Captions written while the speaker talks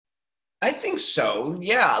I think so.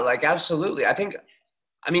 Yeah, like absolutely. I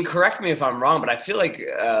mean, correct me if I'm wrong, but I feel like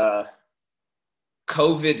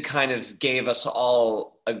COVID kind of gave us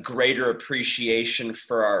all a greater appreciation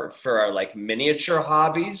for our like miniature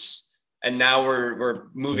hobbies. And now we're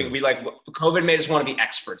moving. Hmm. We like COVID made us want to be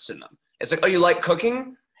experts in them. It's like, oh, you like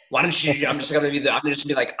cooking? Why don't you? I'm just gonna be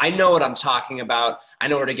like, I know what I'm talking about. I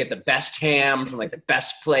know where to get the best ham from like the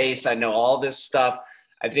best place. I know all this stuff.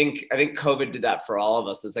 I think COVID did that for all of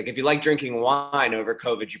us. It's like if you like drinking wine over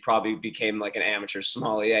COVID, you probably became like an amateur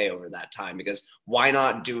sommelier over that time because why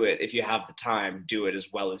not do it if you have the time, do it as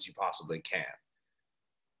well as you possibly can.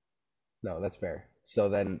 No, that's fair. So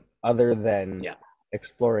then, other than Yeah.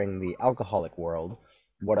 exploring the alcoholic world,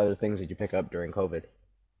 what other things did you pick up during COVID?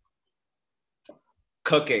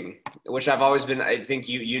 Cooking, which I've always been. I think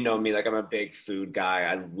you know me, like I'm a big food guy.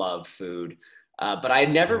 I love food. But I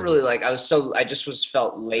never Hmm. really like I just was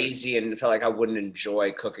felt lazy and felt like I wouldn't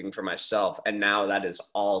enjoy cooking for myself. And now that is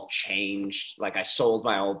all changed. Like I sold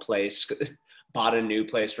my old place, bought a new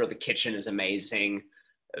place where the kitchen is amazing,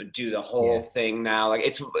 do the whole Yeah, thing now. Like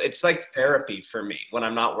it's like therapy for me. When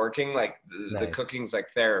I'm not working, like the nice, cooking's like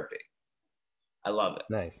therapy. I love it.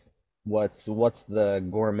 nice. What's the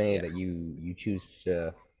gourmet Yeah. that you choose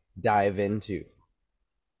to dive into?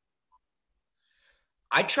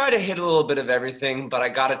 I try to hit a little bit of everything, but I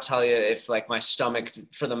gotta tell you, if like my stomach,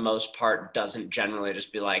 for the most part, doesn't generally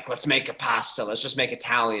just be like, let's make a pasta, let's just make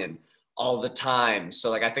Italian all the time. So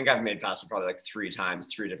like, I think I've made pasta probably like 3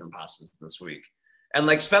 times, 3 different pastas this week, and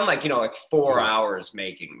like spend like like 4 hours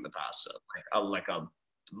making the pasta, like a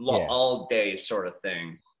Yeah, all day sort of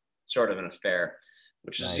thing, sort of an affair.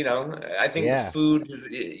 Which is, nice. I think Yeah, food,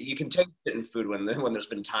 you can taste it in food when there's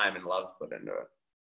been time and love put into it.